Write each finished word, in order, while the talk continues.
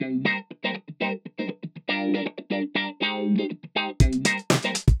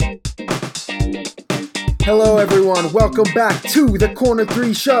Hello, everyone. Welcome back to the Corner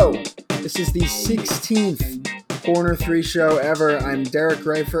 3 Show. This is the 16th Corner 3 Show ever. I'm Derek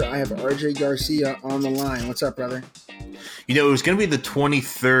Reifer. I have RJ Garcia on the line. What's up, brother? You know, it was going to be the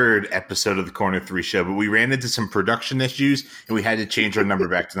 23rd episode of the Corner 3 Show, but we ran into some production issues, and we had to change our number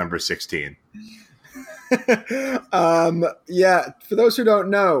back to number 16. Yeah, for those who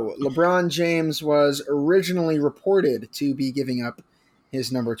don't know, LeBron James was originally reported to be giving up his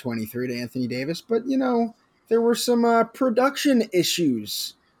number 23 to Anthony Davis, but, you know, there were some production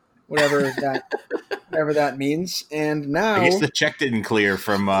issues, whatever that means. And now I guess the check didn't clear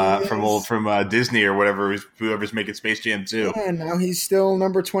from Disney or whatever, whoever's making Space Jam 2. Yeah, and now he's still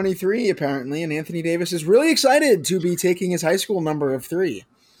number 23 apparently, and Anthony Davis is really excited to be taking his high school number of 3.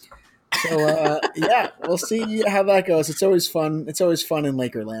 So yeah, we'll see how that goes. It's always fun. It's always fun in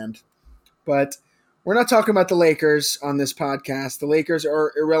Lakerland, but we're not talking about the Lakers on this podcast. The Lakers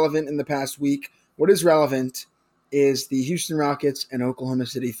are irrelevant in the past week. What is relevant is the Houston Rockets and Oklahoma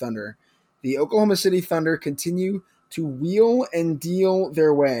City Thunder. The Oklahoma City Thunder continue to wheel and deal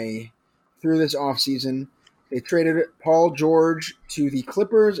their way through this offseason. They traded Paul George to the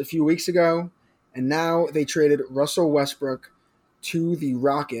Clippers a few weeks ago, and now they traded Russell Westbrook to the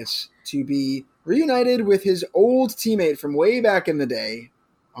Rockets to be reunited with his old teammate from way back in the day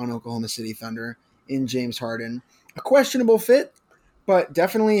on Oklahoma City Thunder in James Harden. A questionable fit, but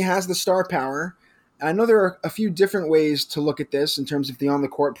definitely has the star power. I know there are a few different ways to look at this in terms of the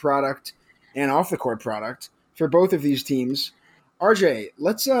on-the-court product and off-the-court product for both of these teams. RJ,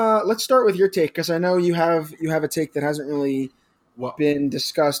 let's start with your take, because I know you have a take that hasn't really been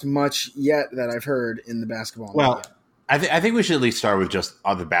discussed much yet that I've heard in the basketball media. I think we should at least start with just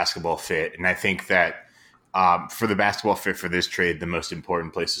the basketball fit, and I think that for the basketball fit for this trade, the most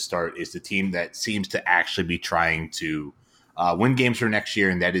important place to start is the team that seems to actually be trying to win games for next year,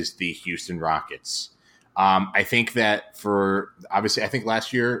 and that is the Houston Rockets. I think that I think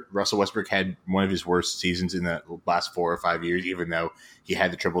last year Russell Westbrook had one of his worst seasons in the last 4 or 5 years. Even though he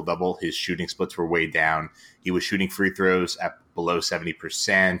had the triple-double, his shooting splits were way down. He was shooting free throws at below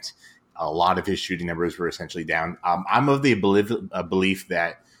 70%. A lot of his shooting numbers were essentially down. I'm of the belief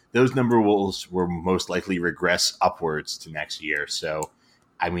that those numbers will most likely regress upwards to next year. So,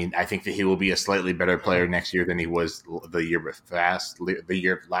 I mean, I think that he will be a slightly better player next year than he was the year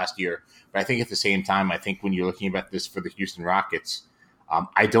last year. But I think at the same time, I think when you're looking about this for the Houston Rockets,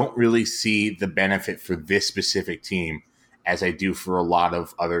 I don't really see the benefit for this specific team as I do for a lot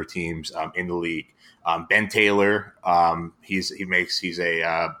of other teams in the league. Ben Taylor, he's a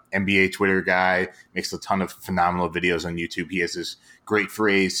NBA Twitter guy, makes a ton of phenomenal videos on YouTube. He has this great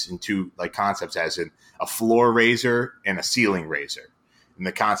phrase and two concepts as in a floor raiser and a ceiling raiser. And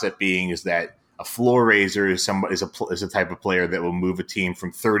the concept being is that a floor raiser is a type of player that will move a team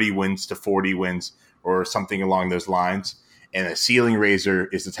from 30 wins to 40 wins or something along those lines. And a ceiling raiser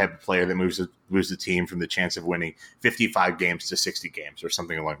is the type of player that moves the team from the chance of winning 55 games to 60 games or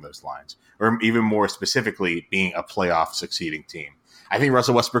something along those lines. Or even more specifically, being a playoff succeeding team. I think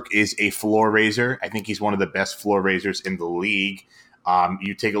Russell Westbrook is a floor raiser. I think he's one of the best floor raisers in the league.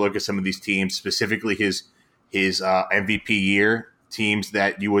 You take a look at some of these teams, specifically his MVP year, teams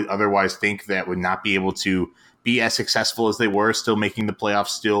that you would otherwise think that would not be able to be as successful as they were, still making the playoffs,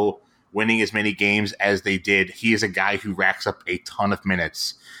 still winning as many games as they did. He is a guy who racks up a ton of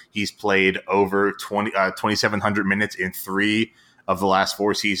minutes. He's played over 2,700 minutes in 3 of the last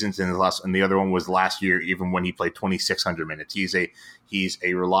 4 seasons, and the other one was last year, even when he played 2,600 minutes. He's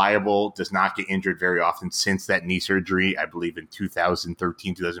a reliable, does not get injured very often since that knee surgery, I believe in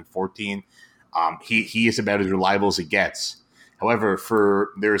 2013, 2014. He is about as reliable as it gets. However,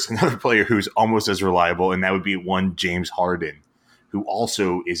 there's another player who's almost as reliable, and that would be one James Harden, who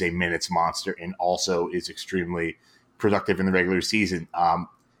also is a minutes monster and also is extremely productive in the regular season.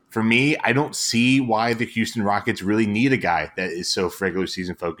 For me, I don't see why the Houston Rockets really need a guy that is so regular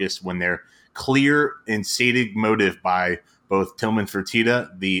season focused when their clear and stated motive by both Tillman Fertitta,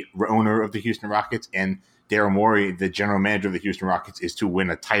 the owner of the Houston Rockets, and Daryl Morey, the general manager of the Houston Rockets, is to win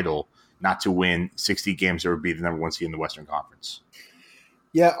a title, not to win 60 games or be the number 1 seed in the Western Conference.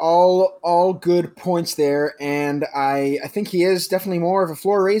 Yeah, all good points there, and I think he is definitely more of a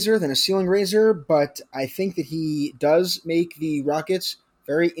floor raiser than a ceiling raiser, but I think that he does make the Rockets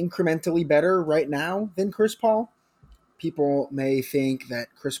very incrementally better right now than Chris Paul. People may think that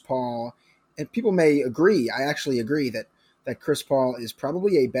Chris Paul, and people may agree, I actually agree that Chris Paul is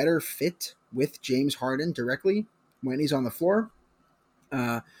probably a better fit with James Harden directly when he's on the floor.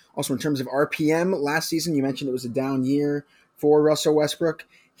 Also, in terms of RPM, last season you mentioned it was a down year for Russell Westbrook.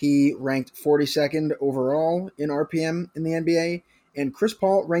 He ranked 42nd overall in RPM in the NBA, and Chris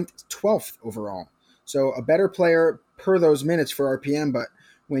Paul ranked 12th overall. So a better player per those minutes for RPM, but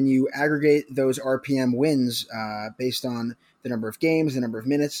when you aggregate those RPM wins based on the number of games, the number of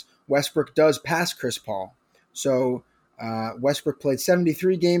minutes, Westbrook does pass Chris Paul. So Westbrook played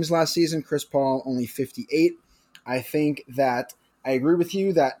 73 games last season, Chris Paul only 58. I think that I agree with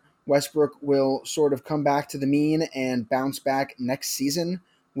you that Westbrook will sort of come back to the mean and bounce back next season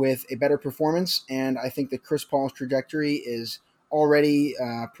with a better performance. And I think that Chris Paul's trajectory is already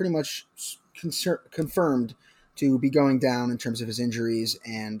pretty much confirmed to be going down in terms of his injuries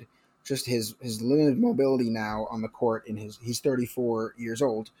and just his limited mobility now on the court. He's 34 years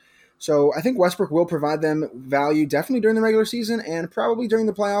old. So I think Westbrook will provide them value definitely during the regular season and probably during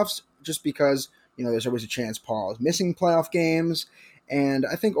the playoffs, just because there's always a chance Paul is missing playoff games. And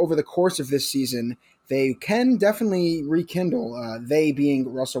I think over the course of this season, they can definitely rekindle, they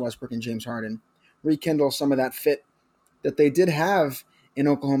being Russell Westbrook and James Harden, rekindle some of that fit that they did have in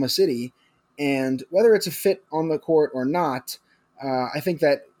Oklahoma City. And whether it's a fit on the court or not, I think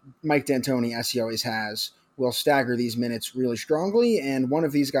that Mike D'Antoni, as he always has, will stagger these minutes really strongly, and one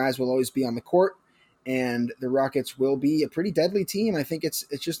of these guys will always be on the court, and the Rockets will be a pretty deadly team. I think it's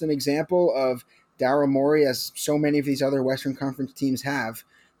just an example of Daryl Morey, as so many of these other Western Conference teams have,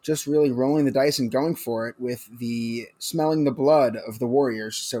 just really rolling the dice and going for it with the smelling the blood of the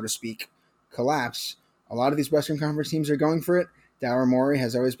Warriors, so to speak, collapse. A lot of these Western Conference teams are going for it. Daryl Morey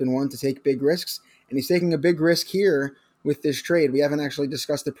has always been one to take big risks, and he's taking a big risk here with this trade. We haven't actually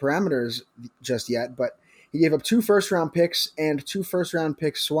discussed the parameters just yet, but he gave up 2 first-round picks and 2 first-round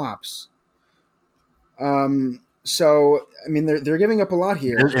pick swaps. So, I mean, they're giving up a lot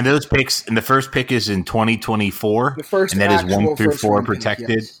here. And those picks, and the first pick is in 2024, and that is 1 through 4 protected.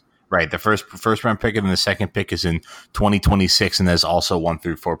 Pick, yes. Right, the first round pick, and the second pick is in 2026, and that's also 1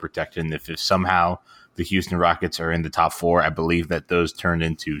 through 4 protected. And if somehow the Houston Rockets are in the top 4, I believe that those turn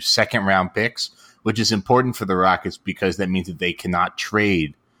into second-round picks, which is important for the Rockets because that means that they cannot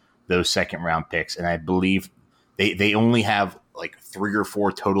trade those second-round picks. And I believe they only have like 3 or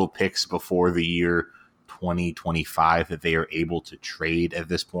 4 total picks before the year 2025 that they are able to trade at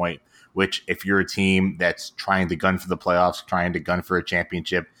this point, which if you're a team that's trying to gun for the playoffs, trying to gun for a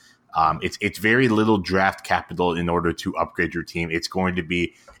championship, it's very little draft capital in order to upgrade your team. It's going to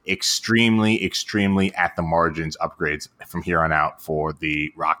be extremely, extremely at the margins upgrades from here on out for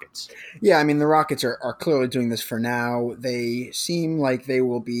the Rockets. Yeah, I mean, the Rockets are clearly doing this for now. They seem like they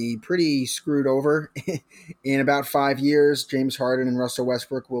will be pretty screwed over in about 5 years. James Harden and Russell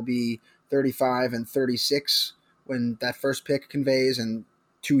Westbrook will be 35 and 36 when that first pick conveys, and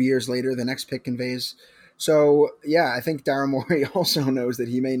 2 years later, the next pick conveys. So, yeah, I think Daryl Morey also knows that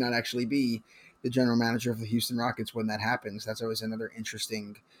he may not actually be the general manager of the Houston Rockets when that happens. That's always another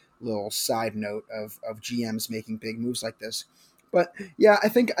interesting little side note of GMs making big moves like this. But, yeah, I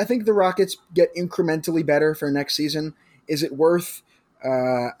think the Rockets get incrementally better for next season. Is it worth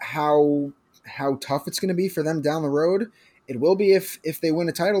how tough it's going to be for them down the road? It will be if they win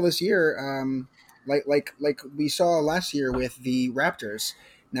a title this year, like we saw last year with the Raptors.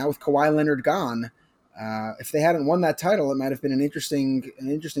 Now with Kawhi Leonard gone, if they hadn't won that title, it might have been an interesting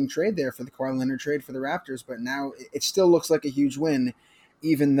trade there for the Kawhi Leonard trade for the Raptors. But now it still looks like a huge win,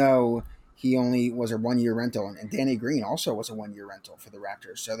 even though he only was a 1-year rental, and Danny Green also was a 1-year rental for the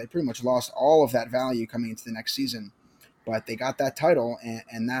Raptors. So they pretty much lost all of that value coming into the next season. But they got that title,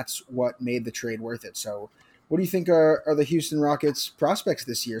 and that's what made the trade worth it. So what do you think are the Houston Rockets' prospects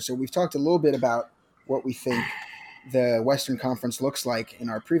this year? So we've talked a little bit about what we think the Western Conference looks like in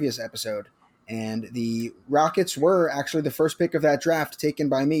our previous episode. And the Rockets were actually the first pick of that draft taken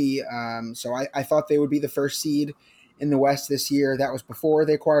by me. So I thought they would be the first seed in the West this year. That was before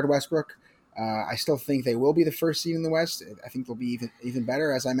they acquired Westbrook. I still think they will be the first seed in the West. I think they'll be even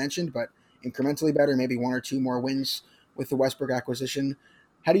better, as I mentioned, but incrementally better, maybe 1 or 2 more wins with the Westbrook acquisition.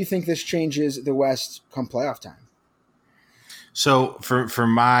 How do you think this changes the West come playoff time? So for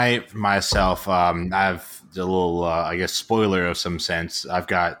myself, I've a little, I guess, spoiler of some sense. I've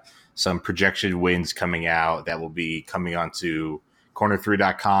got some projected wins coming out that will be coming onto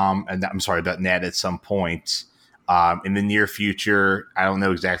corner3.com and .net at some point in the near future. I don't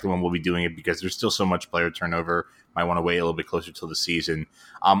know exactly when we'll be doing it because there's still so much player turnover. Might want to wait a little bit closer till the season.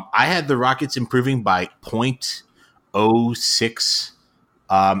 I had the Rockets improving by 0.06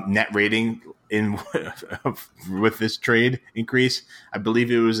 net rating in with this trade increase. I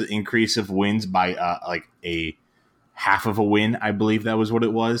believe it was an increase of wins by like a half of a win. I believe that was what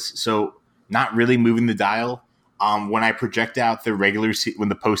it was. So not really moving the dial. When I project out the when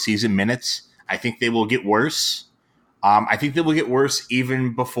the postseason minutes, I think they will get worse. I think they will get worse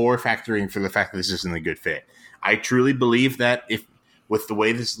even before factoring for the fact that this isn't a good fit. I truly believe that if with the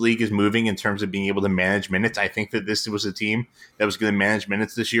way this league is moving in terms of being able to manage minutes, I think that this was a team that was going to manage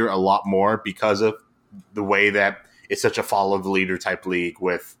minutes this year a lot more because of the way that it's such a follow the leader type league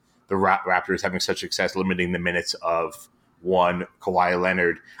with the Raptors having such success limiting the minutes of one Kawhi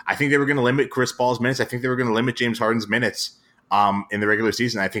Leonard. I think they were going to limit Chris Paul's minutes. I think they were going to limit James Harden's minutes in the regular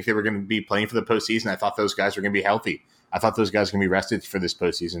season. I think they were going to be playing for the postseason. I thought those guys were going to be healthy. I thought those guys were going to be rested for this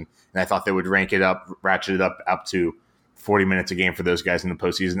postseason, and I thought they would ratchet it up to 40 minutes a game for those guys in the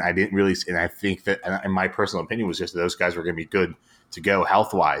postseason. I didn't really, and I think that, in my personal opinion, was just that those guys were going to be good to go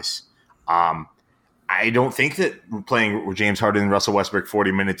health wise. I don't think that playing James Harden and Russell Westbrook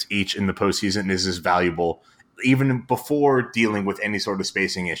 40 minutes each in the postseason is as valuable, even before dealing with any sort of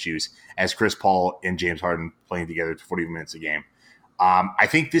spacing issues, as Chris Paul and James Harden playing together 40 minutes a game. I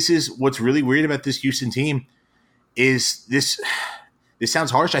think this is what's really weird about this Houston team is this sounds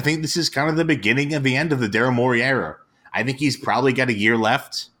harsh. I think this is kind of the beginning of the end of the Daryl Morey era. I think he's probably got a year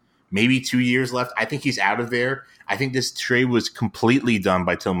left, maybe 2 years left. I think he's out of there. I think this trade was completely done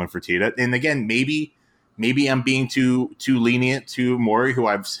by Tillman Fertitta. And again, maybe I'm being too lenient to Morey, who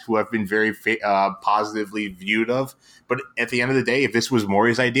I've been very positively viewed of. But at the end of the day, if this was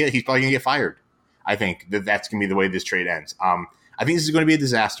Morey's idea, he's probably going to get fired. I think that's going to be the way this trade ends. I think this is going to be a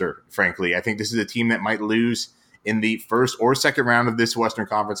disaster, frankly. I think this is a team that might lose in the first or second round of this Western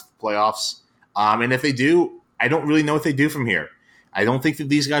Conference playoffs. And if they do, I don't really know what they do from here. I don't think that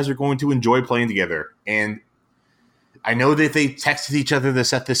these guys are going to enjoy playing together. And I know that they texted each other to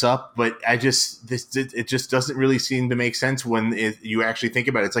set this up, but it just doesn't really seem to make sense when you actually think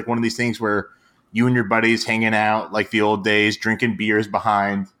about it. It's like one of these things where you and your buddies hanging out like the old days, drinking beers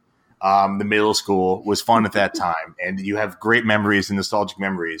behind the middle school was fun at that time. And you have great memories and nostalgic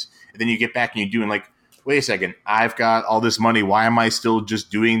memories. And then you get back and you're doing like, wait a second, I've got all this money. Why am I still just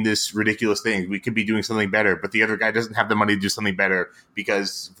doing this ridiculous thing? We could be doing something better, but the other guy doesn't have the money to do something better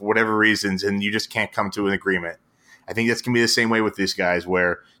because for whatever reasons, and you just can't come to an agreement. I think that's going to be the same way with these guys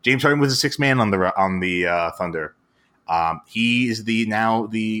where James Harden was a sixth man on the Thunder. He is an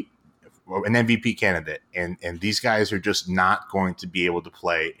MVP candidate, and these guys are just not going to be able to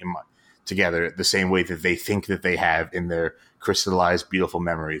play together the same way that they think that they have in their crystallized, beautiful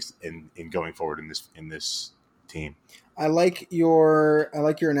memories in going forward in this team. I like your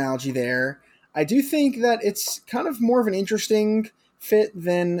analogy there. I do think that it's kind of more of an interesting fit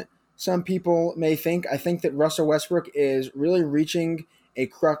than some people may think. I think that Russell Westbrook is really reaching a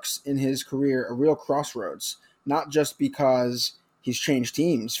crux in his career, a real crossroads, not just because he's changed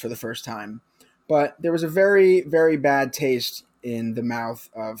teams for the first time, but there was a very, very bad taste in the mouth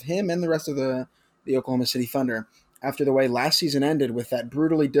of him and the rest of the Oklahoma City Thunder after the way last season ended with that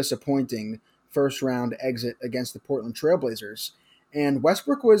brutally disappointing first-round exit against the Portland Trailblazers. And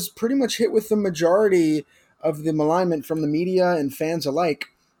Westbrook was pretty much hit with the majority of the malignment from the media and fans alike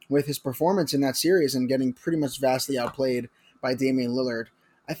with his performance in that series and getting pretty much vastly outplayed by Damian Lillard.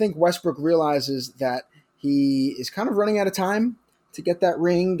 I think Westbrook realizes that he is kind of running out of time to get that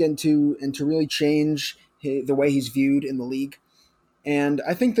ring and to really change the way he's viewed in the league. And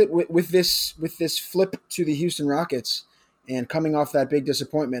I think that with this flip to the Houston Rockets and coming off that big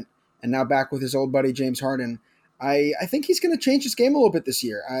disappointment and now back with his old buddy James Harden, I think he's going to change his game a little bit this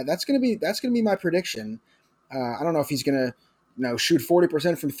year. That's going to be my prediction. I don't know if he's going to shoot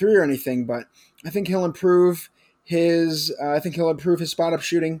 40% from three or anything, but I think he'll improve his spot up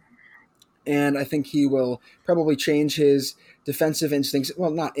shooting, and I think he will probably change his defensive instincts.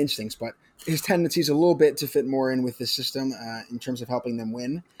 Well, not instincts, but his tendencies a little bit to fit more in with the system in terms of helping them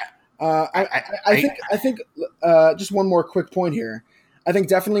win. I think just one more quick point here. I think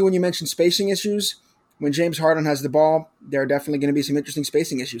definitely when you mention spacing issues, when James Harden has the ball, there are definitely going to be some interesting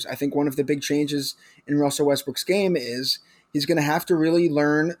spacing issues. I think one of the big changes in Russell Westbrook's game is he's going to have to really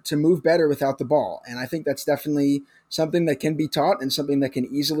learn to move better without the ball. And I think that's definitely something that can be taught and something that can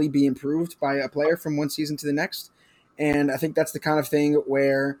easily be improved by a player from one season to the next. And I think that's the kind of thing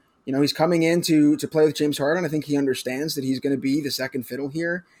where, he's coming in to play with James Harden. I think he understands that he's going to be the second fiddle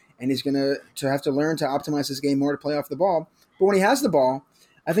here, and he's going to have to learn to optimize his game more to play off the ball. But when he has the ball,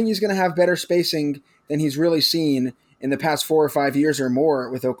 I think he's going to have better spacing than he's really seen in the past 4 or 5 years or more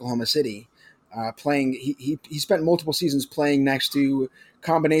with Oklahoma City. He spent multiple seasons playing next to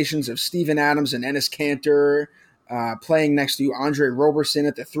combinations of Steven Adams and Enes Kanter, playing next to Andre Roberson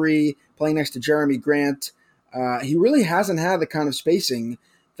at the three, playing next to Jeremy Grant. He really hasn't had the kind of spacing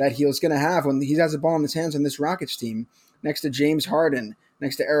that he's going to have when he has the ball in his hands on this Rockets team, next to James Harden,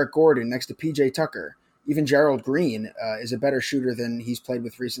 next to Eric Gordon, next to PJ Tucker. Even Gerald Green is a better shooter than he's played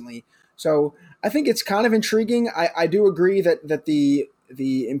with recently. So I think it's kind of intriguing. I do agree that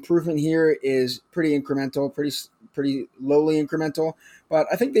the improvement here is pretty incremental, pretty lowly incremental. But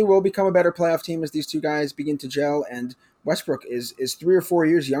I think they will become a better playoff team as these two guys begin to gel. And Westbrook is 3 or 4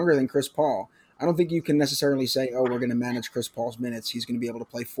 years younger than Chris Paul. I don't think you can necessarily say, oh, we're going to manage Chris Paul's minutes. He's going to be able to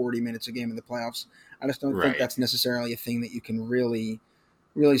play 40 minutes a game in the playoffs. I just don't think that's necessarily a thing that you can really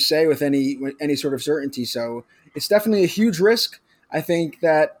say with any sort of certainty. So it's definitely a huge risk. I think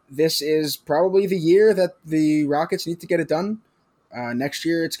that this is probably the year that the Rockets need to get it done. Next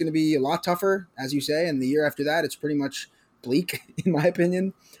year, it's going to be a lot tougher, as you say, and the year after that, it's pretty much bleak, in my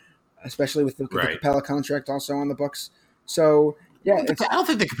opinion, especially with the Capella contract also on the books. So, yeah. I don't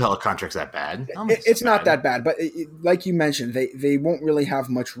think the Capella contract's that bad. It's not that bad, but like you mentioned, they won't really have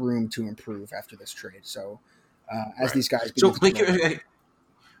much room to improve after this trade. So, these guys...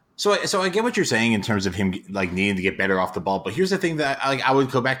 So I get what you're saying in terms of him like needing to get better off the ball, but here's the thing that I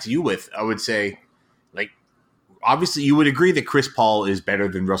would go back to you with. I would say, like, obviously you would agree that Chris Paul is better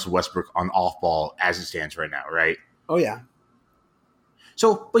than Russell Westbrook on off ball as it stands right now, right? Oh yeah.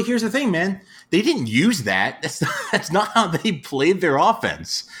 So, but here's the thing, man. They didn't use that. That's not how they played their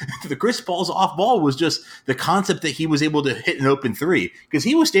offense. The Chris Paul's off ball was just the concept that he was able to hit an open three because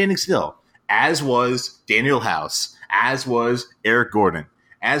he was standing still, as was Daniel House, as was Eric Gordon,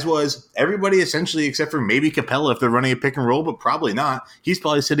 as was everybody essentially except for maybe Capella if they're running a pick and roll, but probably not. He's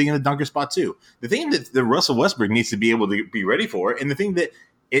probably sitting in the dunker spot too. The thing that Russell Westbrook needs to be able to be ready for, and the thing that,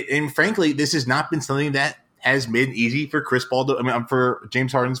 and frankly, this has not been something that has been easy for Chris Paul for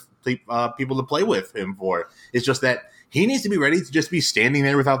James Harden's people to play with him for. It's just that he needs to be ready to just be standing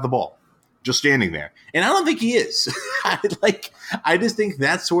there without the ball. Just standing there. And I don't think he is. I just think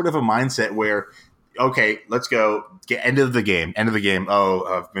that's sort of a mindset where, okay, let's go. Get end of the game. Oh,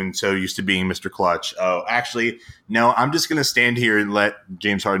 I've been so used to being Mr. Clutch. Oh, actually, no, I'm just going to stand here and let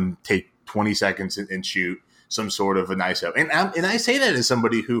James Harden take 20 seconds and shoot some sort of an ISO. And I say that as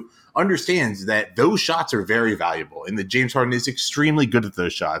somebody who understands that those shots are very valuable and that James Harden is extremely good at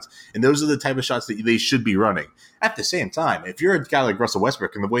those shots. And those are the type of shots that they should be running. At the same time, if you're a guy like Russell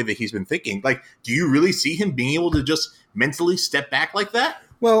Westbrook and the way that he's been thinking, like, do you really see him being able to just mentally step back like that?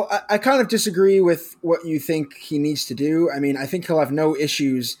 Well, I kind of disagree with what you think he needs to do. I mean, I think he'll have no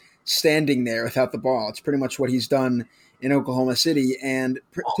issues standing there without the ball. It's pretty much what he's done in Oklahoma City, and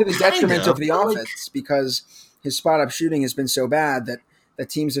to the detriment of the offense, because his spot-up shooting has been so bad that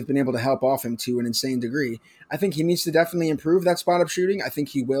teams have been able to help off him to an insane degree. I think he needs to definitely improve that spot-up shooting. I think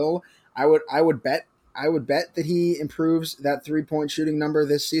he will. I would bet that he improves that 3-point shooting number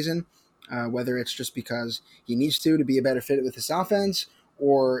this season, whether it's just because he needs to be a better fit with this offense,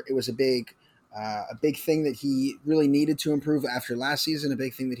 or it was a big thing that he really needed to improve after last season, a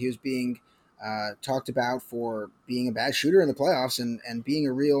big thing that he was being talked about for being a bad shooter in the playoffs and being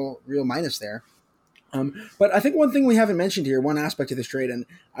a real minus there. But I think one thing we haven't mentioned here, one aspect of this trade, and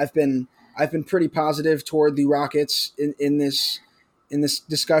I've been pretty positive toward the Rockets in this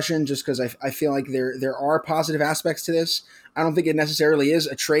discussion, just because I feel like there are positive aspects to this. I don't think it necessarily is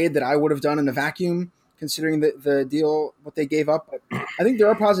a trade that I would have done in a vacuum, considering the deal, what they gave up. But I think there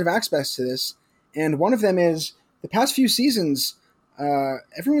are positive aspects to this, and one of them is the past few seasons,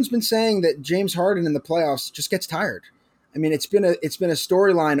 everyone's been saying that James Harden in the playoffs just gets tired. I mean, it's been a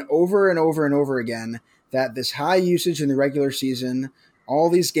storyline over and over and over again that this high usage in the regular season, all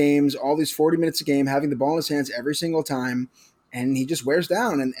these games, all these 40 minutes a game, having the ball in his hands every single time, and he just wears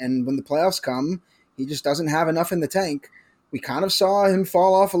down. And when the playoffs come, he just doesn't have enough in the tank. We kind of saw him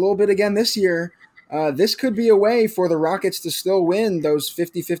fall off a little bit again this year. This could be a way for the Rockets to still win those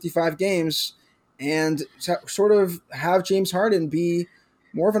 50-55 games and sort of have James Harden be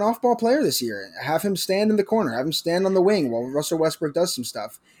more of an off-ball player this year. Have him stand in the corner. Have him stand on the wing while Russell Westbrook does some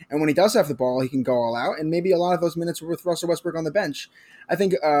stuff. And when he does have the ball, he can go all out. And maybe a lot of those minutes were with Russell Westbrook on the bench. I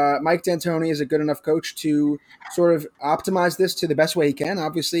think Mike D'Antoni is a good enough coach to sort of optimize this to the best way he can.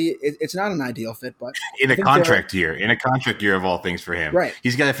 Obviously, it's not an ideal fit, but in a contract year of all things for him, right?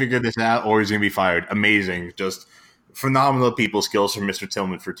 He's got to figure this out, or he's going to be fired. Amazing, just phenomenal people skills from Mr.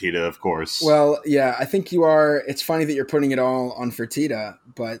 Tillman Fertitta, of course. Well, yeah, I think you are. It's funny that you're putting it all on Fertitta,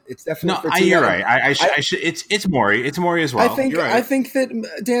 but it's definitely Fertitta. You're right. I should. It's Morey. It's Morey as well. I think that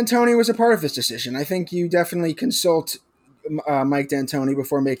D'Antoni was a part of this decision. I think you definitely consult Mike D'Antoni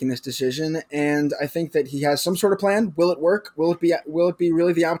before making this decision, and I think that he has some sort of plan. Will it work? Will it be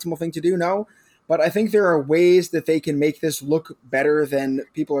really the optimal thing to do? No, but I think there are ways that they can make this look better than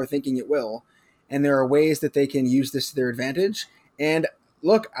people are thinking it will. And there are ways that they can use this to their advantage. And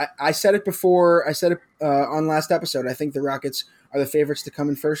look, I said it before. I said it on last episode. I think the Rockets are the favorites to come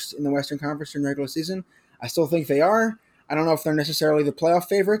in first in the Western Conference during regular season. I still think they are. I don't know if they're necessarily the playoff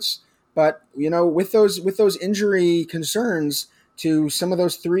favorites, but with those injury concerns, to some of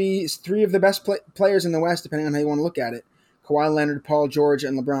those three of the best players in the West, depending on how you want to look at it: Kawhi Leonard, Paul George,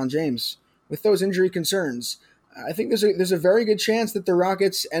 and LeBron James. With those injury concerns, I think there's a very good chance that the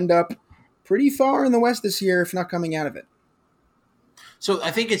Rockets end up pretty far in the West this year, if not coming out of it. So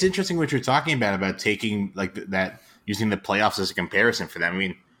I think it's interesting what you're talking about taking like that, using the playoffs as a comparison for them.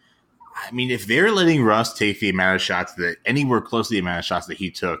 I mean, if they're letting Russ take the amount of shots that anywhere close to the amount of shots that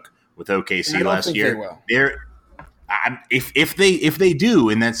he took with OKC last year, if they do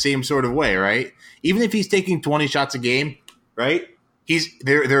in that same sort of way, right? Even if he's taking 20 shots a game, right?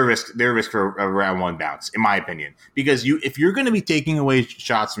 They're a risk for a round one bounce, in my opinion, because if you're going to be taking away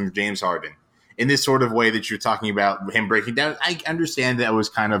shots from James Harden in this sort of way that you're talking about him breaking down, I understand that was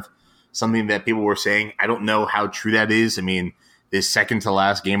kind of something that people were saying. I don't know how true that is. I mean, this second to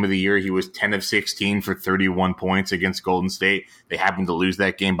last game of the year, he was 10 of 16 for 31 points against Golden State. They happened to lose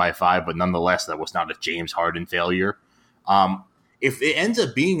that game by 5, but nonetheless, that was not a James Harden failure. If it ends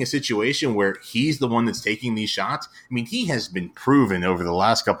up being a situation where he's the one that's taking these shots, I mean, he has been proven over the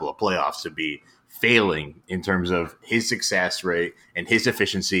last couple of playoffs to be failing in terms of his success rate and his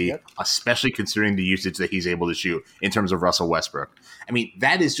efficiency, especially considering the usage that he's able to shoot in terms of Russell Westbrook. I mean,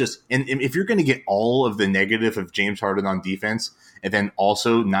 that is just – and if you're going to get all of the negative of James Harden on defense and then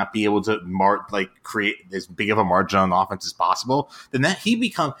also not be able to create as big of a margin on offense as possible, then that he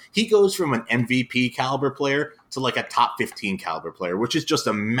goes from an MVP caliber player to like a top 15 caliber player, which is just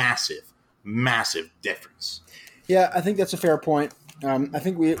a massive, massive difference. Yeah, I think that's a fair point. I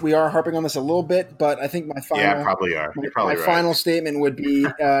think we are harping on this a little bit, but I think my final probably are. You're probably right. Final statement would be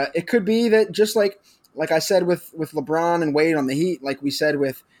it could be that just like I said with LeBron and Wade on the Heat, like we said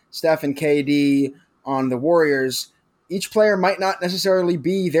with Steph and KD on the Warriors, each player might not necessarily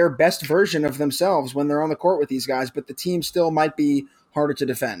be their best version of themselves when they're on the court with these guys, but the team still might be harder to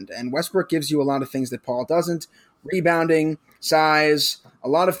defend. And Westbrook gives you a lot of things that Paul doesn't: rebounding, size, a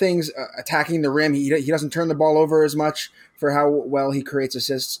lot of things, attacking the rim. He doesn't turn the ball over as much for how well he creates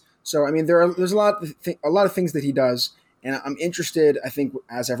assists. So, I mean, there's a lot of things that he does, and I'm interested, I think,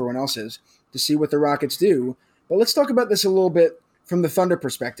 as everyone else is, to see what the Rockets do. But let's talk about this a little bit from the Thunder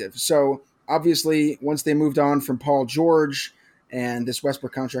perspective. So, obviously, once they moved on from Paul George, and this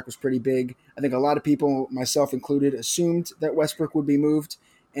Westbrook contract was pretty big, I think a lot of people, myself included, assumed that Westbrook would be moved,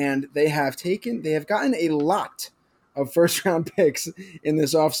 and they have gotten a lot of first-round picks in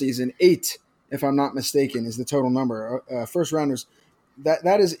this offseason. 8, if I'm not mistaken, is the total number. First-rounders.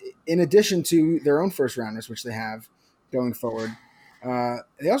 That is in addition to their own first-rounders, which they have going forward.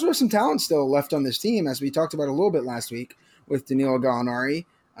 They also have some talent still left on this team, as we talked about a little bit last week with Danilo Gallinari.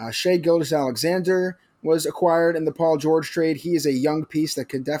 Shai Gilgeous-Alexander was acquired in the Paul George trade. He is a young piece that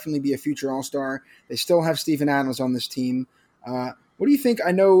could definitely be a future All-Star. They still have Steven Adams on this team. What do you think?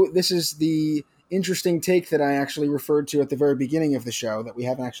 I know this is the interesting take that I actually referred to at the very beginning of the show that we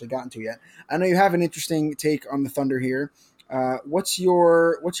haven't actually gotten to yet. I know you have an interesting take on the Thunder here. What's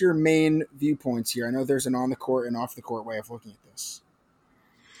your main viewpoints here? I know there's an on the court and off the court way of looking at this.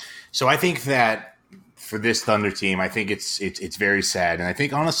 So I think that for this Thunder team, I think it's very sad, and I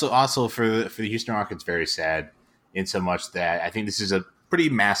think honestly also for the Houston Rockets, very sad in so much that I think this is a pretty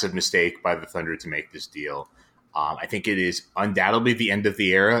massive mistake by the Thunder to make this deal. I think it is undoubtedly the end of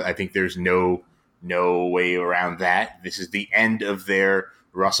the era. I think there's no way around that. This is the end of their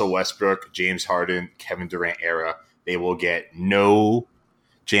Russell Westbrook, James Harden, Kevin Durant era. They will get no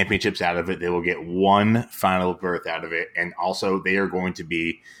championships out of it. They will get one final berth out of it. And also they are going to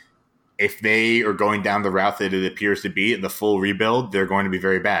be, if they are going down the route that it appears to be, the full rebuild, they're going to be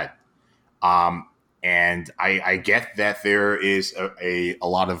very bad. And I get that there is a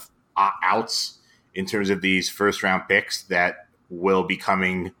lot of outs in terms of these first round picks that will be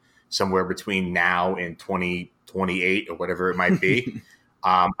coming somewhere between now and 2028 or whatever it might be.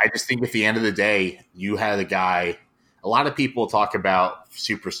 I just think at the end of the day, you had a guy. A lot of people talk about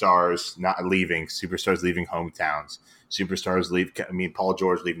superstars not leaving, superstars leaving hometowns, superstars leave. I mean, Paul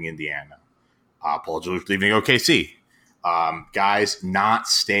George leaving Indiana, Paul George leaving OKC, guys not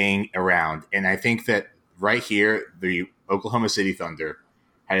staying around. And I think that right here, the Oklahoma City Thunder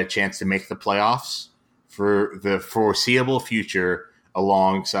had a chance to make the playoffs for the foreseeable future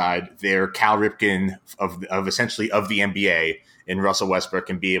alongside their Cal Ripken of essentially of the NBA in Russell Westbrook,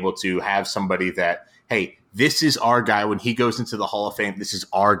 and be able to have somebody that, hey, this is our guy when he goes into the Hall of Fame. This is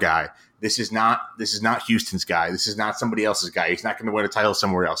our guy. This is not Houston's guy. This is not somebody else's guy. He's not going to win a title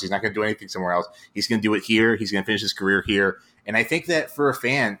somewhere else. He's not going to do anything somewhere else. He's going to do it here. He's going to finish his career here. And I think that for a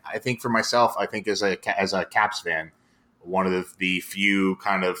fan, I think for myself, I think as a Caps fan, one of the few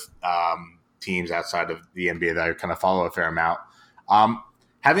kind of teams outside of the NBA that I kind of follow a fair amount,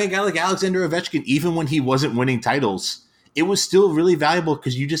 having a guy like Alexander Ovechkin, even when he wasn't winning titles, it was still really valuable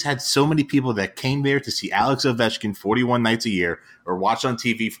because you just had so many people that came there to see Alex Ovechkin 41 nights a year or watch on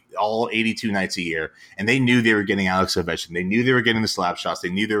TV all 82 nights a year. And they knew they were getting Alex Ovechkin. They knew they were getting the slap shots. They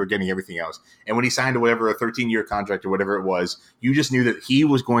knew they were getting everything else. And when he signed a 13-year contract or whatever it was, you just knew that he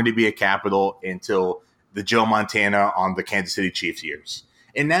was going to be a Capital until the Joe Montana on the Kansas City Chiefs years.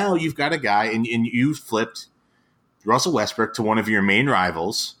 And now you've got a guy and you flipped Russell Westbrook to one of your main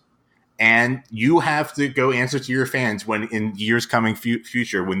rivals. And you have to go answer to your fans when in years coming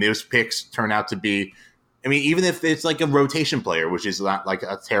future, when those picks turn out to be, I mean, even if it's like a rotation player, which is not like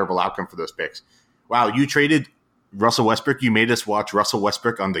a terrible outcome for those picks. Wow, you traded Russell Westbrook. You made us watch Russell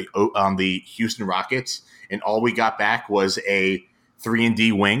Westbrook on the Houston Rockets, and all we got back was a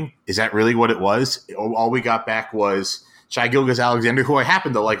 3-and-D wing. Is that really what it was? All we got back was Shai Gilgeous-Alexander, who I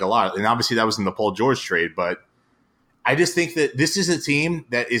happen to like a lot, and obviously that was in the Paul George trade, but I just think that this is a team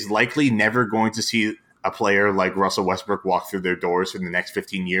that is likely never going to see a player like Russell Westbrook walk through their doors for the next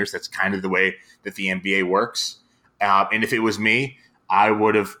 15 years. That's kind of the way that the NBA works. And if it was me, I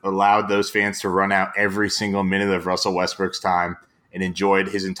would have allowed those fans to run out every single minute of Russell Westbrook's time and enjoyed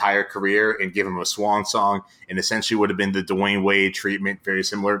his entire career and give him a swan song, and essentially would have been the Dwayne Wade treatment, very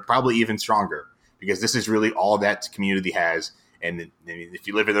similar, probably even stronger, because this is really all that community has. And if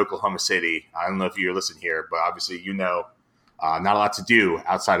you live in Oklahoma City, I don't know if you're listening here, but obviously not a lot to do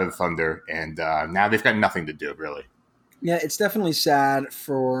outside of the Thunder, and now they've got nothing to do, really. Yeah, it's definitely sad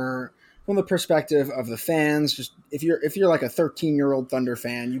from the perspective of the fans. Just if you're like a 13-year-old Thunder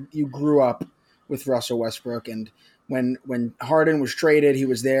fan, you grew up with Russell Westbrook, and when Harden was traded, he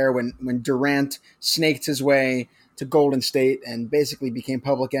was there. When Durant snaked his way to Golden State and basically became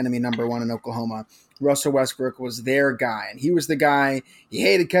public enemy number one in Oklahoma, Russell Westbrook was their guy, and he was the guy. He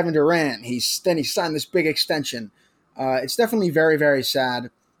hated Kevin Durant. Then he signed this big extension. It's definitely very, very sad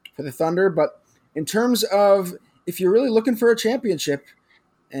for the Thunder, but in terms of if you're really looking for a championship,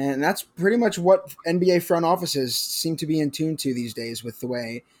 and that's pretty much what NBA front offices seem to be in tune to these days with the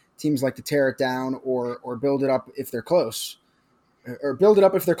way teams like to tear it down or build it up if they're close, or build it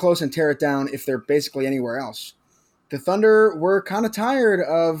up if they're close and tear it down if they're basically anywhere else. The Thunder were kind of tired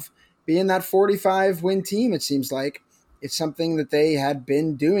of being that 45-win team, it seems like. It's something that they had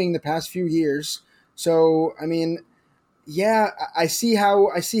been doing the past few years. So, I mean, yeah, I see how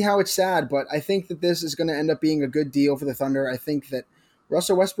it's sad, but I think that this is going to end up being a good deal for the Thunder. I think that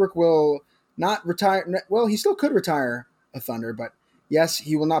Russell Westbrook will not retire. Well, he still could retire a Thunder, but yes,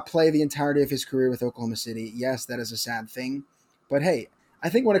 he will not play the entirety of his career with Oklahoma City. Yes, that is a sad thing. But hey, I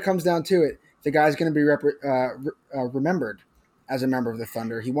think when it comes down to it, the guy's going to be remembered as a member of the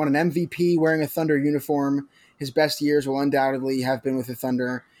Thunder. He won an MVP wearing a Thunder uniform. His best years will undoubtedly have been with the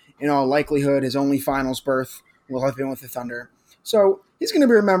Thunder. In all likelihood, his only finals berth will have been with the Thunder. So he's going to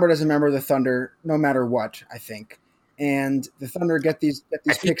be remembered as a member of the Thunder no matter what, I think. And the Thunder get these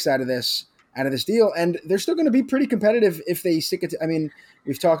picks out of this deal, and they're still going to be pretty competitive if they stick it to, I mean,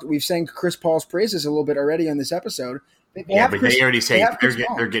 we've sang Chris Paul's praises a little bit already on this episode. They already say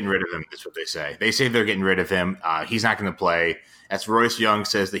they're getting rid of him. That's what they say. They say they're getting rid of him. He's not going to play. As Royce Young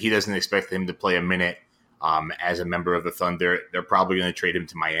says that he doesn't expect him to play a minute as a member of the Thunder. They're probably going to trade him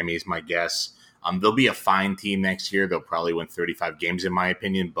to Miami is my guess. They'll be a fine team next year. They'll probably win 35 games in my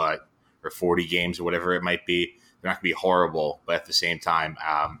opinion, or 40 games or whatever it might be. They're not going to be horrible, but at the same time,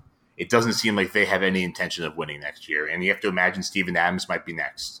 it doesn't seem like they have any intention of winning next year. And you have to imagine Steven Adams might be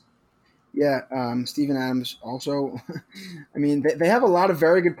next. Yeah, Steven Adams also. I mean, they have a lot of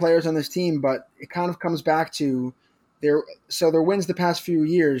very good players on this team, but it kind of comes back to their wins the past few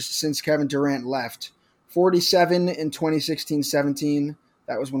years since Kevin Durant left. 47 in 2016-17.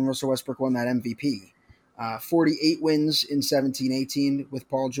 That was when Russell Westbrook won that MVP. 48 wins in 17-18 with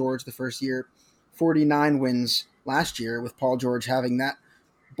Paul George the first year. 49 wins last year with Paul George having that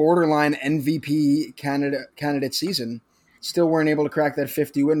borderline MVP candidate season. Still weren't able to crack that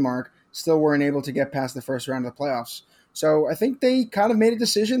 50-win mark. Still weren't able to get past the first round of the playoffs. So I think they kind of made a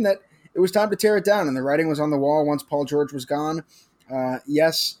decision that it was time to tear it down, and the writing was on the wall once Paul George was gone.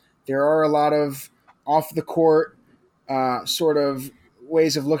 Yes, there are a lot of off-the-court sort of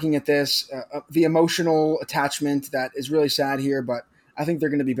ways of looking at this, the emotional attachment that is really sad here, but I think they're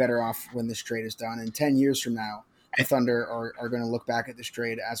going to be better off when this trade is done. And 10 years from now, the Thunder are going to look back at this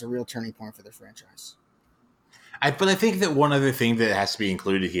trade as a real turning point for their franchise. But I think that one other thing that has to be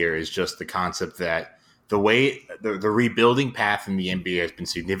included here is just the concept that the way the rebuilding path in the NBA has been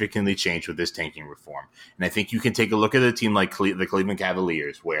significantly changed with this tanking reform. And I think you can take a look at a team like the Cleveland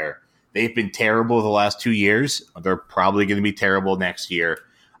Cavaliers, where they've been terrible the last 2 years. They're probably going to be terrible next year.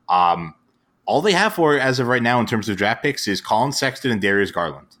 All they have for as of right now in terms of draft picks is Colin Sexton and Darius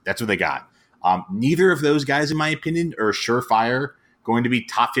Garland. That's what they got. Neither of those guys, in my opinion, are surefire going to be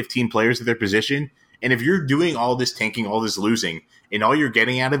top 15 players at their position. And if you're doing all this tanking, all this losing, and all you're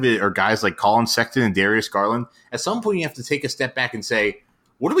getting out of it are guys like Colin Sexton and Darius Garland, at some point you have to take a step back and say,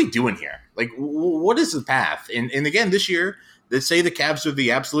 what are we doing here? Like, what is the path? And again, this year, let's say the Cavs are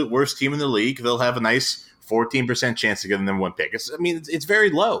the absolute worst team in the league. They'll have a nice 14% chance to get the number one pick. It's very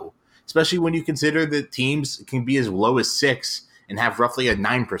low, especially when you consider that teams can be as low as 6 and have roughly a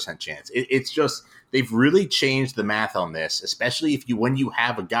 9% chance. It's just, they've really changed the math on this, especially when you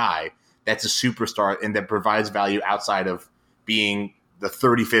have a guy that's a superstar and that provides value outside of being the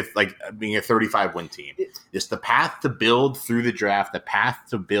 35th, like being a 35-win team. It's the path to build through the draft, the path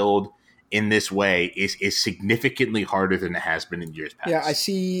to build in this way is significantly harder than it has been in years past.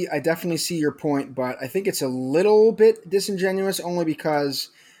 Yeah, I definitely see your point, but I think it's a little bit disingenuous only because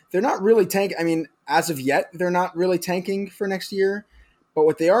they're not really tanking. I mean, as of yet, they're not really tanking for next year, but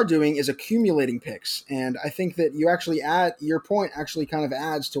what they are doing is accumulating picks. And I think that your point actually kind of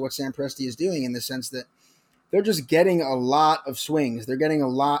adds to what Sam Presti is doing in the sense that they're just getting a lot of swings. They're getting a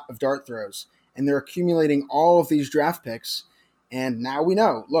lot of dart throws, and they're accumulating all of these draft picks. And now we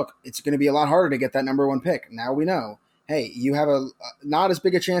know, look, it's going to be a lot harder to get that number one pick. Now we know, hey, you have a not as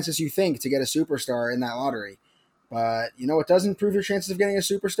big a chance as you think to get a superstar in that lottery. But you know what does improve your chances of getting a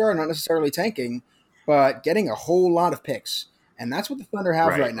superstar? Not necessarily tanking, but getting a whole lot of picks. And that's what the Thunder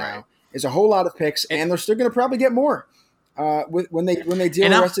have right now, is a whole lot of picks, and they're still going to probably get more when they deal with the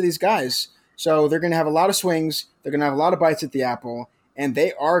rest of these guys. So they're going to have a lot of swings. They're going to have a lot of bites at the apple, and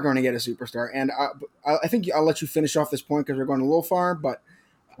they are going to get a superstar. And I think I'll let you finish off this point because we're going a little far, but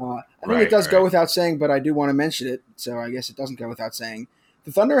I think it does go without saying, but I do want to mention it, so I guess it doesn't go without saying.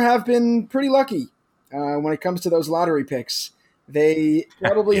 The Thunder have been pretty lucky when it comes to those lottery picks. They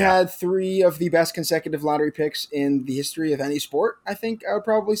probably had 3 of the best consecutive lottery picks in the history of any sport, I think I would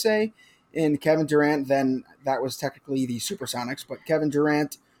probably say. In Kevin Durant, then that was technically the Supersonics, but Kevin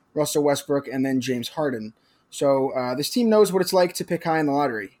Durant, Russell Westbrook, and then James Harden. So this team knows what it's like to pick high in the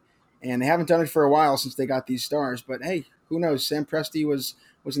lottery, and they haven't done it for a while since they got these stars. But hey, who knows? Sam Presti was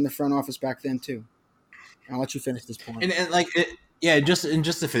in the front office back then too. I'll let you finish this point.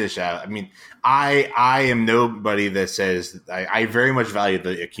 Just to finish out, I mean, I am nobody that says I very much value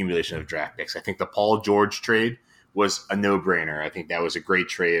the accumulation of draft picks. I think the Paul George trade was a no-brainer. I think that was a great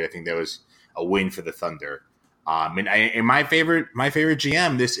trade. I think that was a win for the Thunder. And my favorite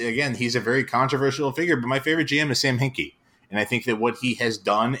GM, this again, he's a very controversial figure, but my favorite GM is Sam Hinkie, and I think that what he has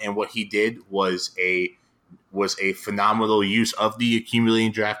done and what he did was a phenomenal use of the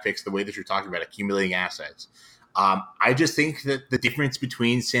accumulating draft picks, the way that you're talking about accumulating assets. I just think that the difference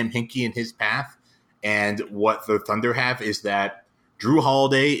between Sam Hinkie and his path and what the Thunder have is that Drew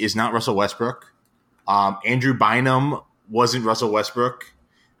Holiday is not Russell Westbrook. Andrew Bynum wasn't Russell Westbrook.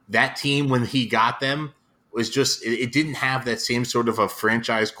 That team, when he got them, was just it didn't have that same sort of a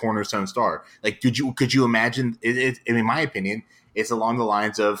franchise cornerstone star. Like, could you imagine? In my opinion, it's along the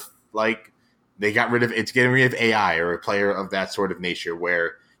lines of like getting rid of AI or a player of that sort of nature,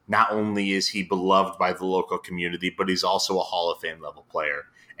 where not only is he beloved by the local community, but he's also a Hall of Fame level player,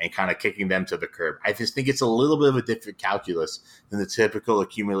 and kind of kicking them to the curb. I just think it's a little bit of a different calculus than the typical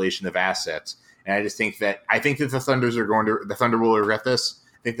accumulation of assets. And I think that the Thunder will regret this.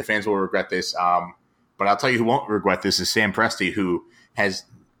 I think the fans will regret this. But I'll tell you who won't regret this is Sam Presti, who has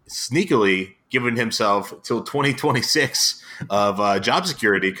sneakily given himself till 2026 of job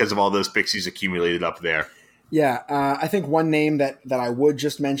security because of all those picks he's accumulated up there. Yeah, I think one name that I would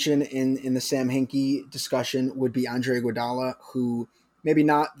just mention in the Sam Hinkie discussion would be Andre Iguodala, who maybe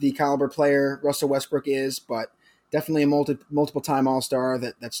not the caliber player Russell Westbrook is, but definitely a multiple-time All-Star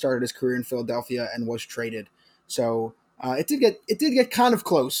that started his career in Philadelphia and was traded. So it did get kind of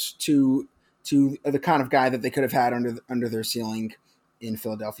close to the kind of guy that they could have had under their ceiling in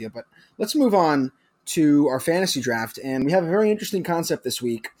Philadelphia. But let's move on to our fantasy draft, and we have a very interesting concept this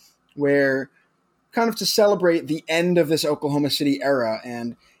week where kind of to celebrate the end of this Oklahoma City era.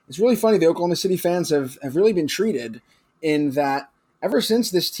 And it's really funny. The Oklahoma City fans have really been treated in that ever since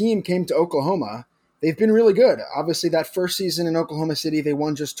this team came to Oklahoma, they've been really good. Obviously, that first season in Oklahoma City, they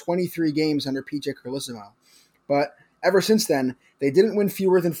won just 23 games under PJ Carlesimo. But ever since then, they didn't win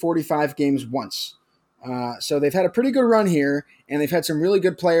fewer than 45 games once. So they've had a pretty good run here, and they've had some really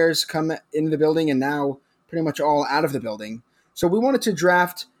good players come into the building and now pretty much all out of the building. So we wanted to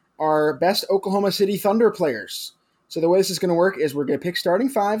draft our best Oklahoma City Thunder players. So the way this is going to work is we're going to pick starting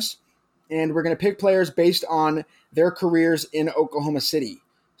fives, and we're going to pick players based on their careers in Oklahoma City.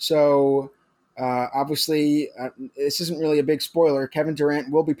 So obviously, this isn't really a big spoiler. Kevin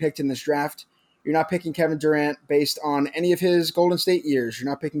Durant will be picked in this draft. You're not picking Kevin Durant based on any of his Golden State years. You're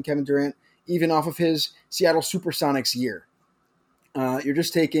not picking Kevin Durant even off of his Seattle Supersonics year. You're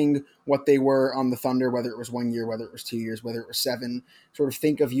just taking what they were on the Thunder, whether it was 1 year, whether it was 2 years, whether it was 7. Sort of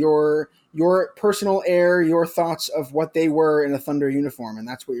think of your personal air, your thoughts of what they were in a Thunder uniform, and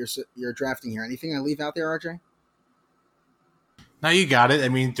that's what you're drafting here. Anything I leave out there, RJ? No, you got it. I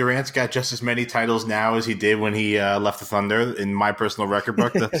mean, Durant's got just as many titles now as he did when he left the Thunder. In my personal record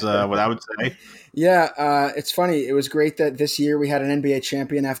book, that's what I would say. Yeah, it's funny. It was great that this year we had an NBA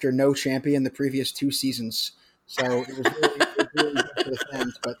champion after no champion the previous 2 seasons. So it was really good for the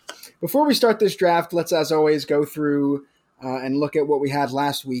fans. But before we start this draft, let's, as always, go through and look at what we had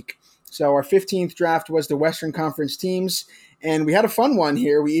last week. So our 15th draft was the Western Conference teams, and we had a fun one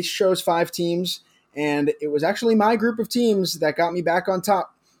here. We each chose 5 teams. And it was actually my group of teams that got me back on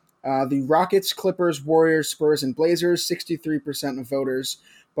top. The Rockets, Clippers, Warriors, Spurs, and Blazers, 63% of voters.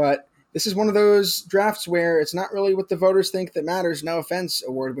 But this is one of those drafts where it's not really what the voters think that matters. No offense,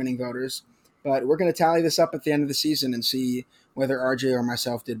 award-winning voters. But we're going to tally this up at the end of the season and see whether RJ or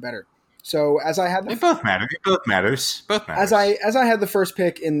myself did better. So as I had It both matter. It both matters. Both matters. As I had the first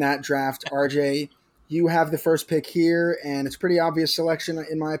pick in that draft, RJ, you have the first pick here, and it's a pretty obvious selection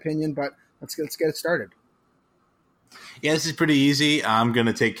in my opinion, but Let's get it started. Yeah, this is pretty easy. I'm going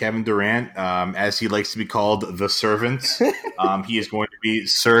to take Kevin Durant, as he likes to be called, the servant. He is going to be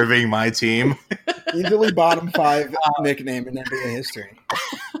serving my team. Easily bottom 5 nickname in NBA history.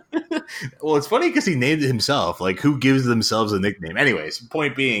 Well, it's funny because he named it himself. Like, who gives themselves a nickname? Anyways,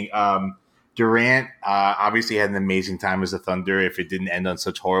 point being, Durant obviously had an amazing time as a Thunder. If it didn't end on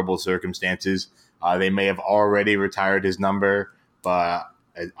such horrible circumstances, they may have already retired his number, but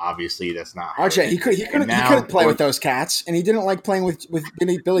obviously that's not RJ. He couldn't play with those cats, and he didn't like playing with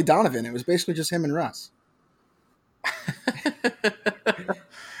Billy Donovan. It was basically just him and Russ.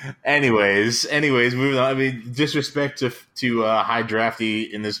 anyways, moving on. I mean, disrespect to high drafty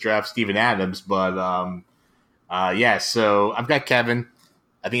in this draft, Steven Adams, but yeah. So I've got Kevin.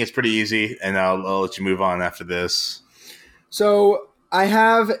 I think it's pretty easy, and I'll let you move on after this. So I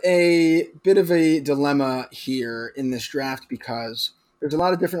have a bit of a dilemma here in this draft because there's a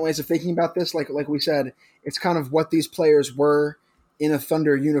lot of different ways of thinking about this. Like we said, it's kind of what these players were in a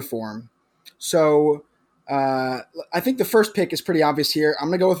Thunder uniform. So I think the first pick is pretty obvious here. I'm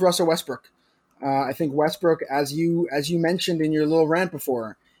going to go with Russell Westbrook. I think Westbrook, as you mentioned in your little rant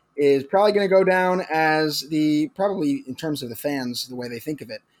before, is probably going to go down as probably in terms of the fans, the way they think of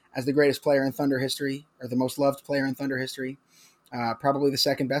it, as the greatest player in Thunder history, or the most loved player in Thunder history. Probably the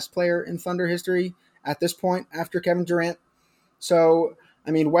second best player in Thunder history at this point after Kevin Durant. So, I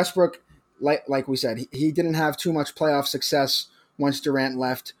mean, Westbrook, like we said, he didn't have too much playoff success once Durant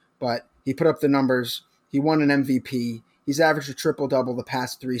left, but he put up the numbers. He won an MVP. He's averaged a triple-double the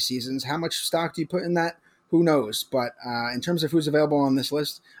past 3 seasons. How much stock do you put in that? Who knows? But in terms of who's available on this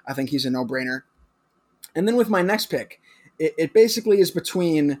list, I think he's a no-brainer. And then with my next pick, it basically is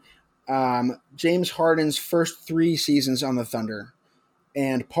between James Harden's first 3 seasons on the Thunder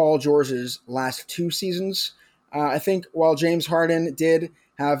and Paul George's last 2 seasons. I think while James Harden did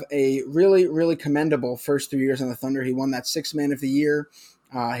have a really, really commendable first 3 years on the Thunder, he won that 6th Man of the Year.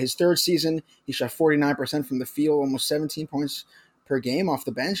 His 3rd season, he shot 49% from the field, almost 17 points per game off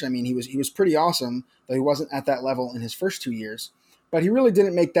the bench. I mean, he was pretty awesome, though he wasn't at that level in his first 2 years. But he really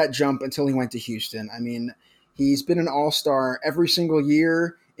didn't make that jump until he went to Houston. I mean, he's been an all-star every single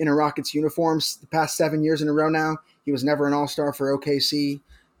year in a Rockets uniform the past 7 years in a row now. He was never an all-star for OKC.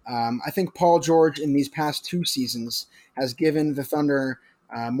 I think Paul George in these past 2 seasons has given the Thunder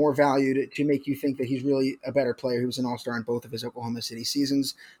more value to make you think that he's really a better player. He was an all-star in both of his Oklahoma City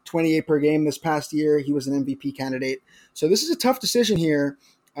seasons. 28 per game this past year. He was an MVP candidate. So this is a tough decision here.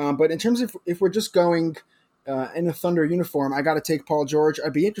 But in terms of if we're just going in a Thunder uniform, I got to take Paul George.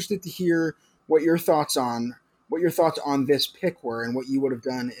 I'd be interested to hear what your thoughts on this pick were and what you would have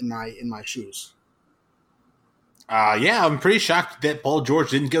done in my shoes. Yeah, I'm pretty shocked that Paul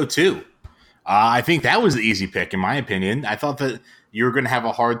George didn't go 2. I think that was the easy pick, in my opinion. I thought that you were going to have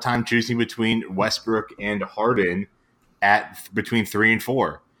a hard time choosing between Westbrook and Harden at between 3 and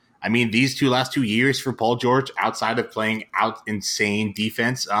 4. I mean, these last 2 years for Paul George, outside of playing out insane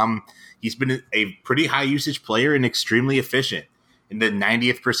defense, he's been a pretty high usage player and extremely efficient. In the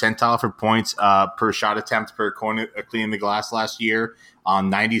 90th percentile for points per shot attempt per corner cleaning the glass last year, on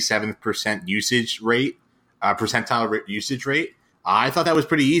 97th usage rate. Percentile usage rate. I thought that was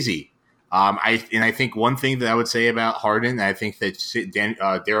pretty easy. I think one thing that I would say about Harden, and I think that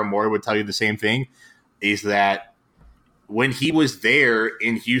Daryl Morey would tell you the same thing, is that when he was there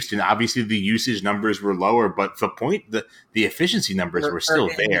in Houston, obviously the usage numbers were lower, but the efficiency numbers were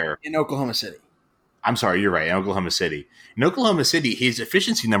still there. In Oklahoma City. I'm sorry, you're right. In Oklahoma City. In Oklahoma City, his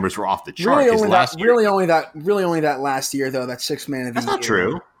efficiency numbers were off the chart. Really, His last year, really only that last year though. That sixth man of the that's not year.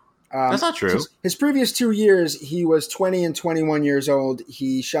 true. That's not true. His previous 2 years, he was 20 and 21 years old.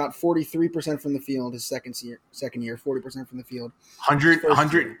 He shot 43% from the field. His second year, 40% from the field.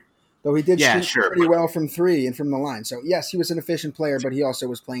 100. Though he did shoot sure, pretty well from three and from the line. So yes, he was an efficient player, but he also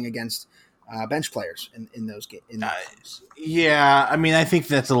was playing against bench players in those games. Yeah, I mean, I think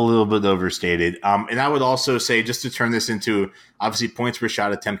that's a little bit overstated. And I would also say, just to turn this into, obviously, points per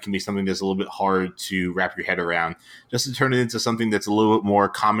shot attempt can be something that's a little bit hard to wrap your head around. Just to turn it into something that's a little bit more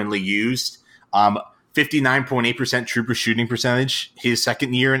commonly used, 59.8% true shooting percentage his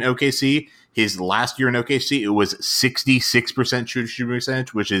second year in OKC. His last year in OKC, it was 66% true shooting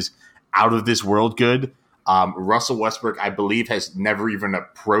percentage, which is out of this world good. Russell Westbrook, I believe, has never even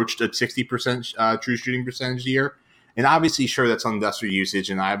approached a 60% true shooting percentage year. And obviously, sure, that's on lesser usage.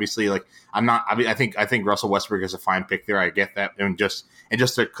 And obviously, I think Russell Westbrook is a fine pick there. I get that. And just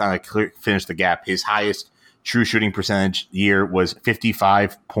to kind of finish the gap, his highest true shooting percentage year was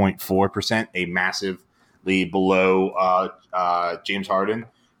 55.4%, a massively below James Harden.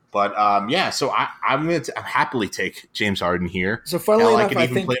 But so I'm going to happily take James Harden here. So funnily enough,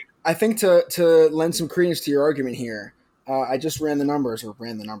 I think to lend some credence to your argument here, I just ran the numbers.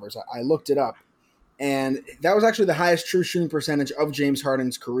 I looked it up, and that was actually the highest true shooting percentage of James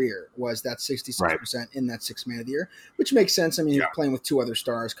Harden's career, was that 66% in that sixth man of the year, which makes sense. I mean, he was playing with two other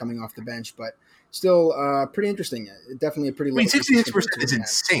stars coming off the bench, but still pretty interesting. Definitely a pretty low. 66% is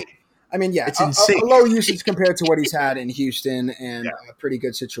insane. I mean, yeah, it's insane. A low usage compared to what he's had in Houston, and a pretty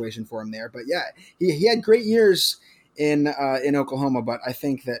good situation for him there. But yeah, he had great years in Oklahoma, but I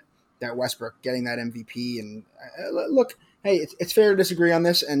think that Westbrook getting that MVP and look, hey, it's fair to disagree on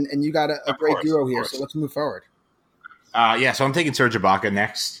this, and you got a great duo here, so let's move forward. So I'm taking Serge Ibaka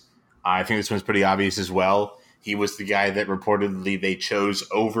next. I think this one's pretty obvious as well. He was the guy that reportedly they chose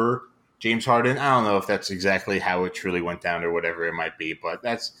over James Harden. I don't know if that's exactly how it truly went down or whatever it might be, but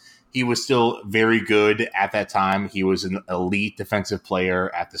he was still very good at that time. He was an elite defensive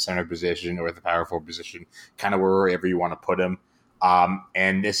player at the center position or the power forward position, kind of wherever you want to put him.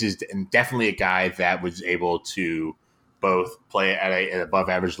 And this is definitely a guy that was able to both play at an above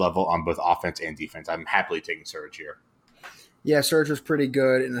average level on both offense and defense. I'm happily taking Serge here. Yeah, Serge was pretty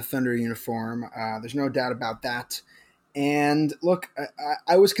good in a Thunder uniform. There's no doubt about that. And look,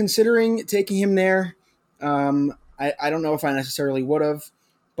 I was considering taking him there. I don't know if I necessarily would have.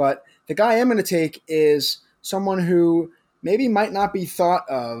 But the guy I'm going to take is someone who maybe might not be thought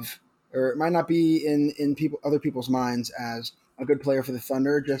of, or might not be in other people's minds as a good player for the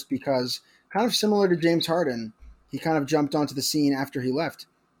Thunder, just because, kind of similar to James Harden, he kind of jumped onto the scene after he left.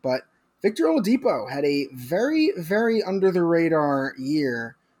 But Victor Oladipo had a very, very under the radar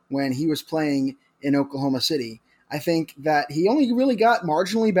year when he was playing in Oklahoma City. I think that he only really got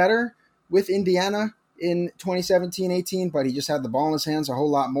marginally better with Indiana in 2017-18, but he just had the ball in his hands a whole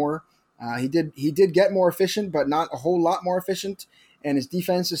lot more. He did get more efficient, but not a whole lot more efficient. And his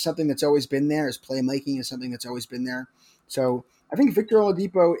defense is something that's always been there. His playmaking is something that's always been there. So I think Victor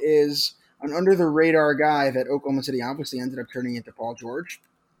Oladipo is an under-the-radar guy that Oklahoma City obviously ended up turning into Paul George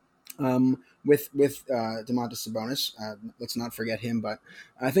with Domantas Sabonis. Let's not forget him. But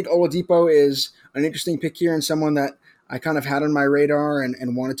I think Oladipo is an interesting pick here and someone that I kind of had on my radar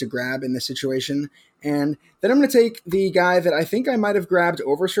and wanted to grab in this situation. And then I'm going to take the guy that I think I might have grabbed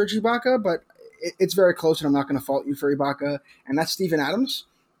over Serge Ibaka, but it's very close, and I'm not going to fault you for Ibaka. And that's Steven Adams,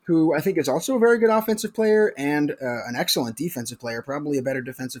 who I think is also a very good offensive player and an excellent defensive player, probably a better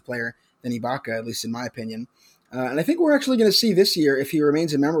defensive player than Ibaka, at least in my opinion. And I think we're actually going to see this year, if he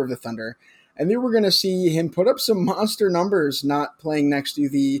remains a member of the Thunder, and then we're going to see him put up some monster numbers not playing next to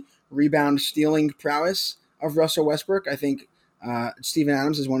the rebound stealing prowess of Russell Westbrook. I think Steven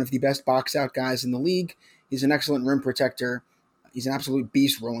Adams is one of the best box-out guys in the league. He's an excellent rim protector. He's an absolute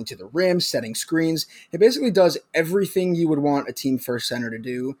beast rolling to the rim, setting screens. He basically does everything you would want a team-first center to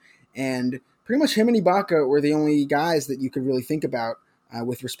do. And pretty much him and Ibaka were the only guys that you could really think about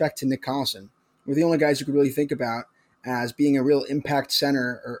with respect to Nick Collison. Were the only guys you could really think about as being a real impact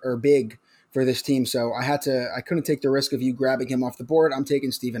center or big for this team. So I couldn't take the risk of you grabbing him off the board. I'm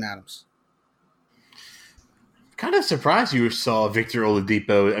taking Steven Adams. Kind of surprised you saw Victor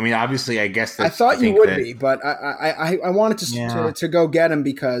Oladipo. I mean, obviously, I guess I thought you would be, but I wanted to go get him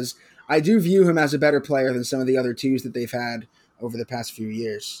because I do view him as a better player than some of the other twos that they've had over the past few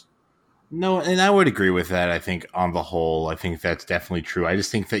years. No, and I would agree with that. I think on the whole, I think that's definitely true. I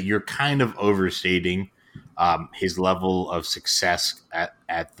just think that you're kind of overstating his level of success at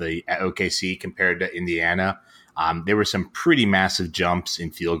OKC compared to Indiana. There were some pretty massive jumps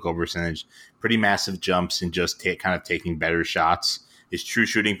in field goal percentage pretty massive jumps in just kind of taking better shots. His true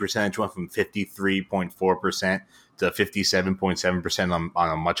shooting percentage went from 53.4% to 57.7% on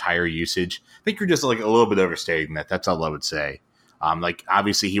a much higher usage. I think you're just like a little bit overstating that. That's all I would say.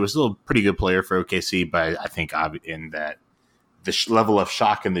 Obviously he was still a pretty good player for OKC, but I think in that the level of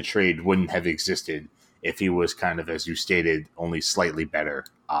shock in the trade wouldn't have existed if he was kind of, as you stated, only slightly better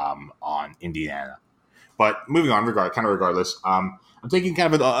on Indiana. But moving on, regardless, I'm taking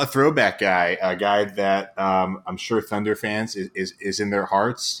kind of a throwback guy, a guy that I'm sure Thunder fans is in their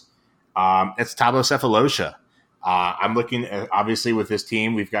hearts. It's Thabo Sefolosha. I'm looking at, obviously, with this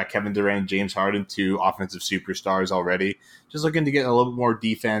team, we've got Kevin Durant and James Harden, two offensive superstars already. Just looking to get a little bit more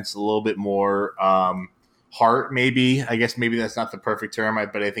defense, a little bit more heart, maybe. I guess maybe that's not the perfect term,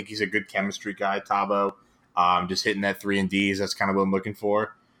 but I think he's a good chemistry guy, Thabo. Just hitting that 3 and Ds, that's kind of what I'm looking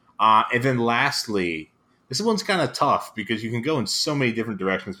for. And then lastly, this one's kind of tough because you can go in so many different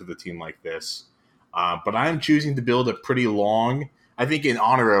directions with a team like this. But I'm choosing to build a pretty long, I think in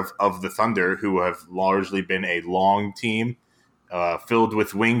honor of the Thunder, who have largely been a long team, filled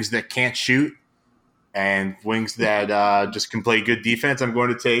with wings that can't shoot and wings that just can play good defense. I'm going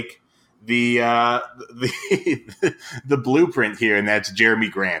to take the blueprint here, and that's Jeremy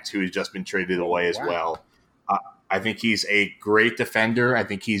Grant, who has just been traded away as well. I think he's a great defender. I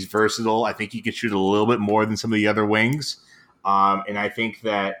think he's versatile. I think he can shoot a little bit more than some of the other wings. And I think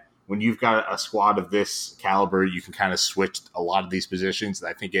that when you've got a squad of this caliber, you can kind of switch a lot of these positions. And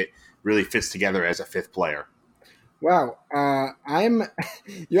I think it really fits together as a fifth player. Wow.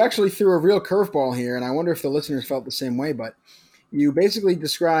 You actually threw a real curveball here, and I wonder if the listeners felt the same way, but you basically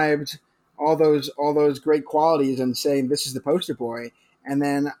described all those great qualities and saying this is the poster boy. And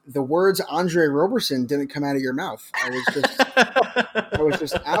then the words Andre Roberson didn't come out of your mouth. I was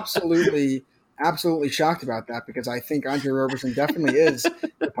just absolutely shocked about that, because I think Andre Roberson definitely is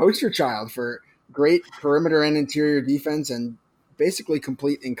the poster child for great perimeter and interior defense and basically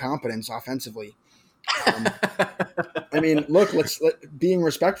complete incompetence offensively. I mean, look, being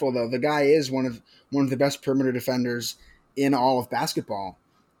respectful though, the guy is one of the best perimeter defenders in all of basketball,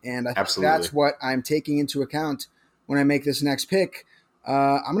 and I think that's what I'm taking into account when I make this next pick.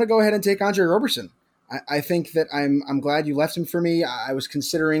 I'm going to go ahead and take Andre Roberson. I think that I'm glad you left him for me. I was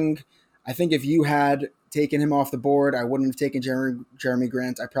considering, I think if you had taken him off the board, I wouldn't have taken Jeremy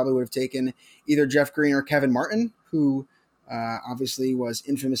Grant. I probably would have taken either Jeff Green or Kevin Martin, who obviously was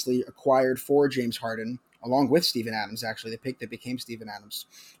infamously acquired for James Harden, along with Steven Adams, actually, the pick that became Steven Adams.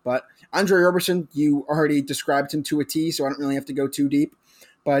 But Andre Roberson, you already described him to a T, so I don't really have to go too deep.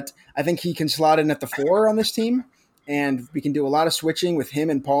 But I think he can slot in at the 4 on this team. And we can do a lot of switching with him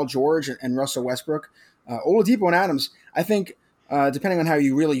and Paul George and Russell Westbrook. Oladipo and Adams, I think, depending on how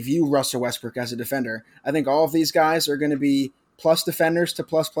you really view Russell Westbrook as a defender, I think all of these guys are going to be plus defenders to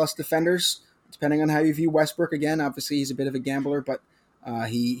plus defenders, depending on how you view Westbrook. Again, obviously he's a bit of a gambler, but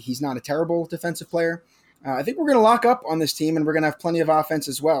he's not a terrible defensive player. I think we're going to lock up on this team, and we're going to have plenty of offense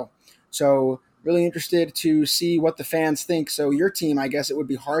as well. So really interested to see what the fans think. So your team, I guess it would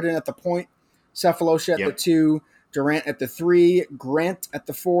be Harden at the point, Sefolosha at the 2, Durant at the 3, Grant at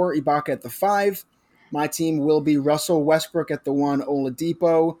the 4, Ibaka at the 5. My team will be Russell Westbrook at the 1,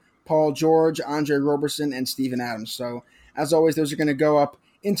 Oladipo, Paul George, Andre Roberson, and Steven Adams. So, as always, those are going to go up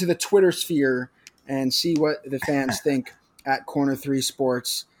into the Twitter sphere and see what the fans think at Corner 3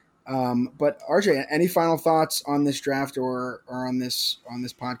 Sports. But RJ, any final thoughts on this draft or on this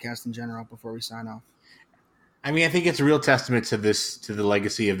podcast in general before we sign off? I mean, I think it's a real testament to the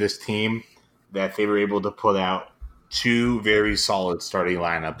legacy of this team that they were able to put out 2 very solid starting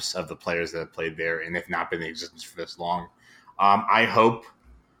lineups of the players that have played there and have not been in existence for this long. I hope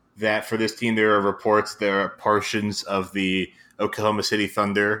that for this team, there are reports, there are portions of the Oklahoma City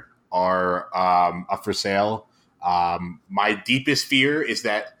Thunder are up for sale. My deepest fear is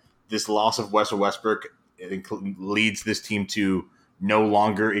that this loss of Russell Westbrook leads this team to no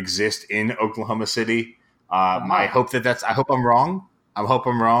longer exist in Oklahoma City. I hope I'm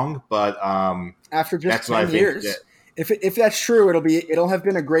wrong. But after just 10 years, if that's true, it'll have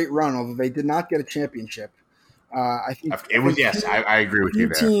been a great run. Although they did not get a championship, I think it was. Yes, I agree with you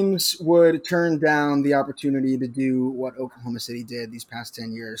there. Teams would turn down the opportunity to do what Oklahoma City did these past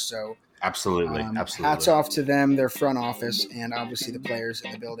 10 years. So absolutely. Hats off to them, their front office, and obviously the players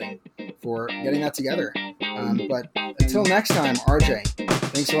in the building for getting that together. But until next time, RJ,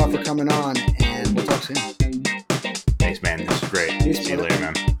 thanks a lot for coming on, and we'll talk soon. Thanks, man. This is great. See you later,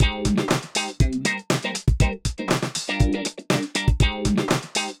 man.